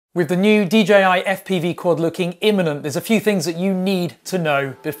With the new DJI FPV quad looking imminent, there's a few things that you need to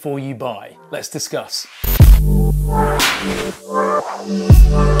know before you buy. Let's discuss.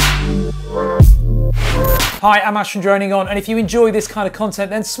 Hi, I'm Ash from DroningON, and if you enjoy this kind of content,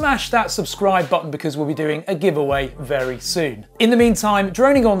 then smash that subscribe button because we'll be doing a giveaway very soon. In the meantime,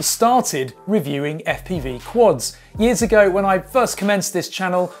 DroningON started reviewing FPV quads. Years ago, when I first commenced this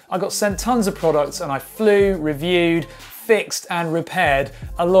channel, I got sent tons of products and I flew, reviewed, fixed and repaired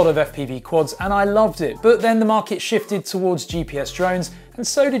a lot of FPV quads, and I loved it. But then the market shifted towards GPS drones, and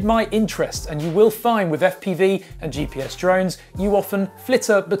so did my interest, and you will find with FPV and GPS drones, you often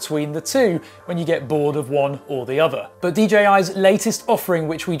flitter between the two when you get bored of one or the other. But DJI's latest offering,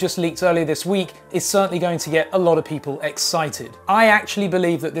 which we just leaked earlier this week, is certainly going to get a lot of people excited. I actually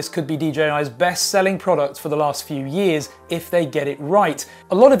believe that this could be DJI's best-selling product for the last few years if they get it right.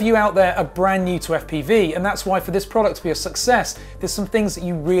 A lot of you out there are brand new to FPV, and that's why for this product to be a success, there's some things that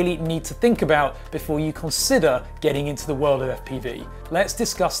you really need to think about before you consider getting into the world of FPV. Let's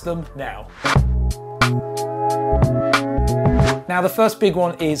discuss them now. Now, the first big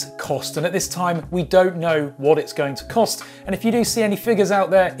one is cost, and at this time we don't know what it's going to cost, and if you do see any figures out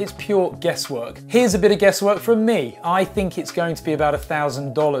there, it's pure guesswork. Here's a bit of guesswork from me. I think it's going to be about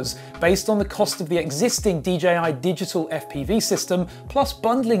 $1,000 based on the cost of the existing DJI digital FPV system plus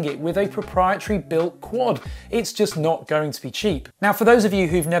bundling it with a proprietary built quad. It's just not going to be cheap. Now, for those of you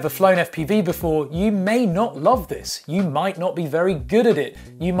who've never flown FPV before, you may not love this. You might not be very good at it.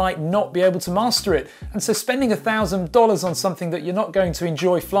 You might not be able to master it, and so spending $1,000 on something that you're not going to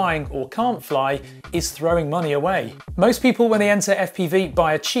enjoy flying or can't fly is throwing money away. Most people, when they enter FPV,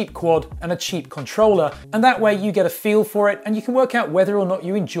 buy a cheap quad and a cheap controller, and that way you get a feel for it and you can work out whether or not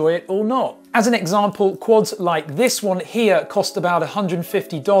you enjoy it or not. As an example, quads like this one here cost about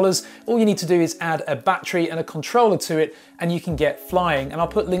 $150. All you need to do is add a battery and a controller to it and you can get flying. And I'll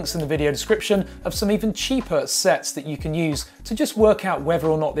put links in the video description of some even cheaper sets that you can use to just work out whether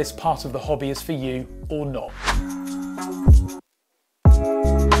or not this part of the hobby is for you or not.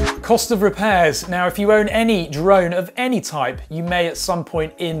 Cost of repairs. Now, if you own any drone of any type, you may at some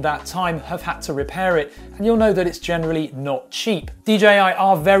point in that time have had to repair it, and you'll know that it's generally not cheap. DJI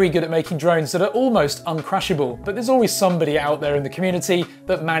are very good at making drones that are almost uncrashable, but there's always somebody out there in the community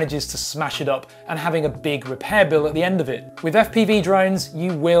that manages to smash it up and having a big repair bill at the end of it. With FPV drones,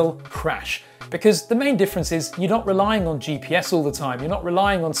 you will crash. Because the main difference is you're not relying on GPS all the time. You're not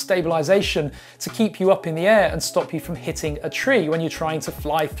relying on stabilization to keep you up in the air and stop you from hitting a tree when you're trying to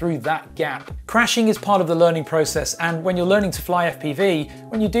fly through that gap. Crashing is part of the learning process, and when you're learning to fly FPV,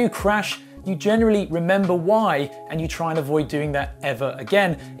 when you do crash, you generally remember why and you try and avoid doing that ever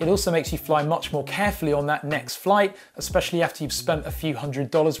again. It also makes you fly much more carefully on that next flight, especially after you've spent a few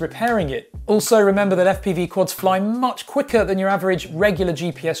 $100s repairing it. Also remember that FPV quads fly much quicker than your average regular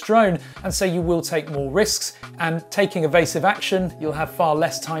GPS drone, and so you will take more risks, and taking evasive action, you'll have far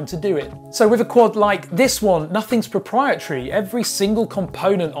less time to do it. So with a quad like this one, nothing's proprietary. Every single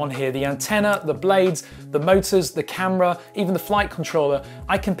component on here, the antenna, the blades, the motors, the camera, even the flight controller,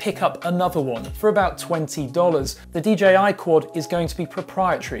 I can pick up another one for about $20. The DJI quad is going to be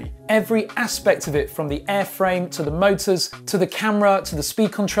proprietary. Every aspect of it, from the airframe to the motors, to the camera, to the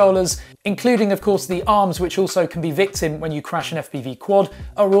speed controllers, including of course the arms, which also can be victim when you crash an FPV quad,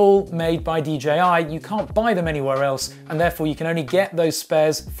 are all made by DJI. You can't buy them anywhere else, and therefore you can only get those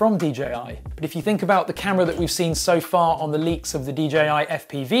spares from DJI. But if you think about the camera that we've seen so far on the leaks of the DJI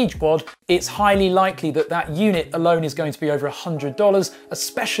FPV quad, it's highly likely that that unit alone is going to be over $100,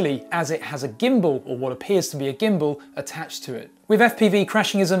 especially as it has a gimbal, or what appears to be a gimbal, attached to it. With FPV,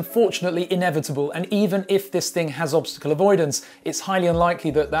 crashing is unfortunately inevitable, and even if this thing has obstacle avoidance, it's highly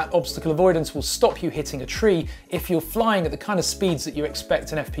unlikely that that obstacle avoidance will stop you hitting a tree if you're flying at the kind of speeds that you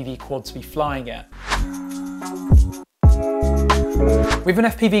expect an FPV quad to be flying at. With an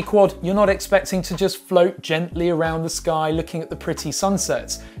FPV quad, you're not expecting to just float gently around the sky looking at the pretty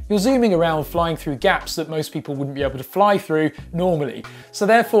sunsets. You're zooming around, flying through gaps that most people wouldn't be able to fly through normally. So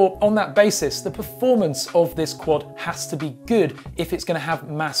therefore, on that basis, the performance of this quad has to be good if it's going to have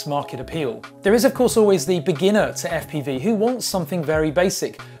mass market appeal. There is of course always the beginner to FPV who wants something very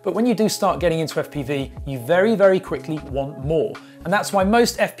basic, but when you do start getting into FPV, you very quickly want more. And that's why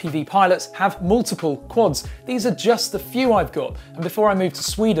most FPV pilots have multiple quads. These are just the few I've got, and before I moved to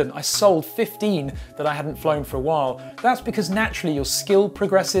Sweden, I sold 15 that I hadn't flown for a while. That's because naturally your skill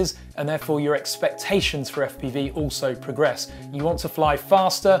progresses and therefore your expectations for FPV also progress. You want to fly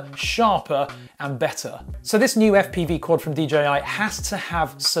faster, sharper, and better. So this new FPV quad from DJI has to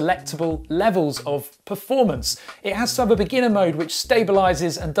have selectable levels of performance. It has to have a beginner mode which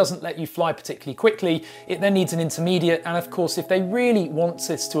stabilizes and doesn't let you fly particularly quickly. It then needs an intermediate, and of course if they really want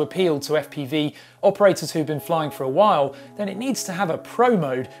this to appeal to FPV operators who've been flying for a while, then it needs to have a pro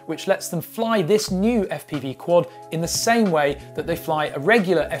mode which lets them fly this new FPV quad in the same way that they fly a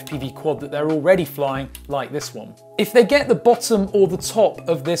regular FPV quad that they're already flying, like this one. If they get the bottom or the top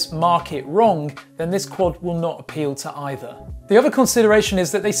of this market wrong, then this quad will not appeal to either. The other consideration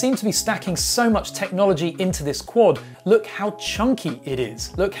is that they seem to be stacking so much technology into this quad. Look how chunky it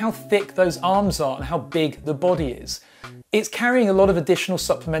is. Look how thick those arms are and how big the body is. It's carrying a lot of additional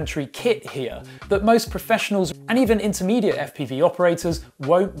supplementary kit here that most professionals and even intermediate FPV operators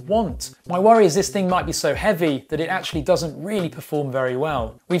won't want. My worry is this thing might be so heavy that it actually doesn't really perform very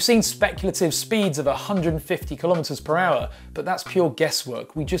well. We've seen speculative speeds of 150 kilometers per hour, but that's pure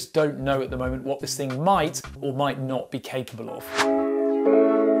guesswork. We just don't know at the moment what this thing might or might not be capable of.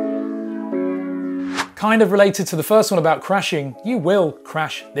 Kind of related to the first one about crashing, you will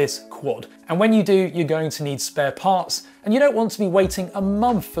crash this quad. And when you do, you're going to need spare parts, and you don't want to be waiting a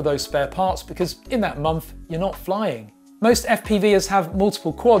month for those spare parts because in that month, you're not flying. Most FPVers have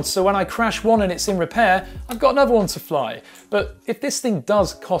multiple quads, so when I crash one and it's in repair, I've got another one to fly. But if this thing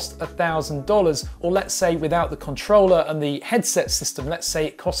does cost $1,000, or let's say without the controller and the headset system, let's say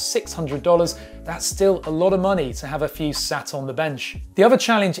it costs $600, that's still a lot of money to have a few sat on the bench. The other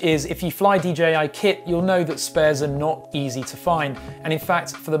challenge is if you fly DJI kit, you'll know that spares are not easy to find. And in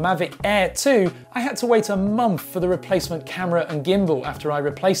fact, for the Mavic Air 2, I had to wait a month for the replacement camera and gimbal after I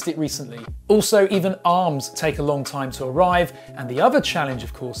replaced it recently. Also, even arms take a long time to arrive, and the other challenge,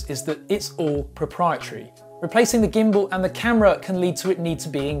 of course, is that it's all proprietary. Replacing the gimbal and the camera can lead to it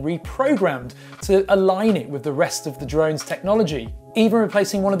being reprogrammed to align it with the rest of the drone's technology. Even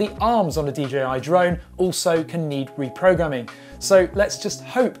replacing one of the arms on a DJI drone also can need reprogramming. So let's just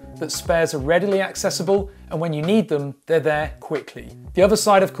hope that spares are readily accessible, and when you need them, they're there quickly. The other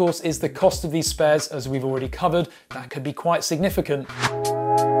side, of course, is the cost of these spares, as we've already covered. That could be quite significant.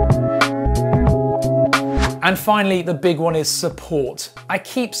 And finally, the big one is support. I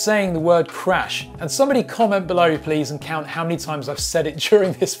keep saying the word crash, and somebody comment below please and count how many times I've said it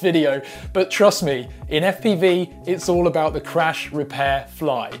during this video, but trust me, in FPV, it's all about the crash, repair,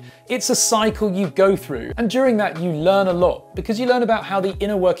 fly. It's a cycle you go through, and during that you learn a lot, because you learn about how the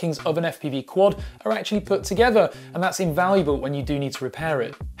inner workings of an FPV quad are actually put together, and that's invaluable when you do need to repair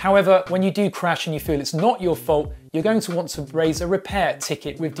it. However, when you do crash and you feel it's not your fault, you're going to want to raise a repair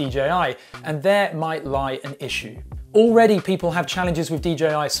ticket with DJI, and there might lie an issue. Already people have challenges with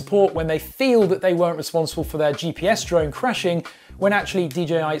DJI Support when they feel that they weren't responsible for their GPS drone crashing, when actually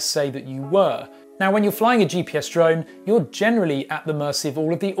DJI say that you were. Now, when you're flying a GPS drone, you're generally at the mercy of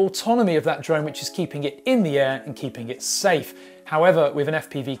all of the autonomy of that drone, which is keeping it in the air and keeping it safe. However, with an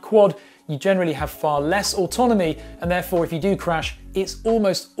FPV quad, you generally have far less autonomy, and therefore if you do crash, it's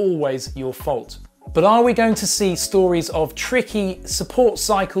almost always your fault. But are we going to see stories of tricky support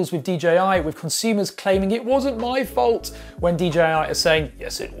cycles with DJI, with consumers claiming it wasn't my fault, when DJI are saying,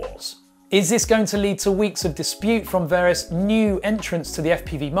 yes it was? Is this going to lead to weeks of dispute from various new entrants to the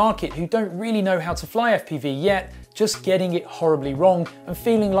FPV market who don't really know how to fly FPV yet, just getting it horribly wrong and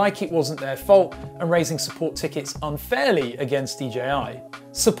feeling like it wasn't their fault and raising support tickets unfairly against DJI?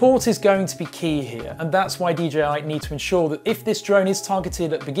 Support is going to be key here, and that's why DJI need to ensure that if this drone is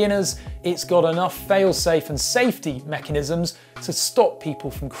targeted at beginners, it's got enough fail-safe and safety mechanisms to stop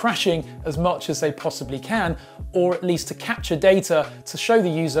people from crashing as much as they possibly can, or at least to capture data to show the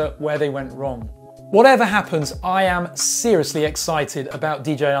user where they went wrong. Whatever happens, I am seriously excited about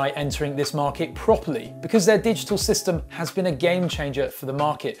DJI entering this market properly, because their digital system has been a game changer for the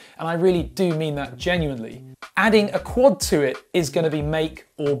market, and I really do mean that genuinely. Adding a quad to it is going to be make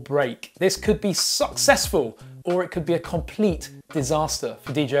or break. This could be successful, or it could be a complete disaster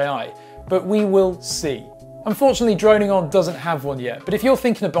for DJI, but we will see. Unfortunately, DroningON doesn't have one yet, but if you're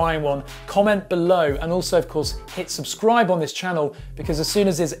thinking of buying one, comment below, and also of course hit subscribe on this channel, because as soon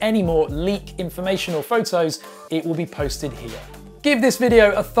as there's any more leak information or photos, it will be posted here. Give this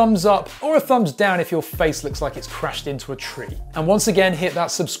video a thumbs up or a thumbs down if your face looks like it's crashed into a tree. And once again, hit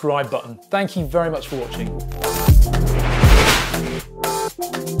that subscribe button. Thank you very much for watching.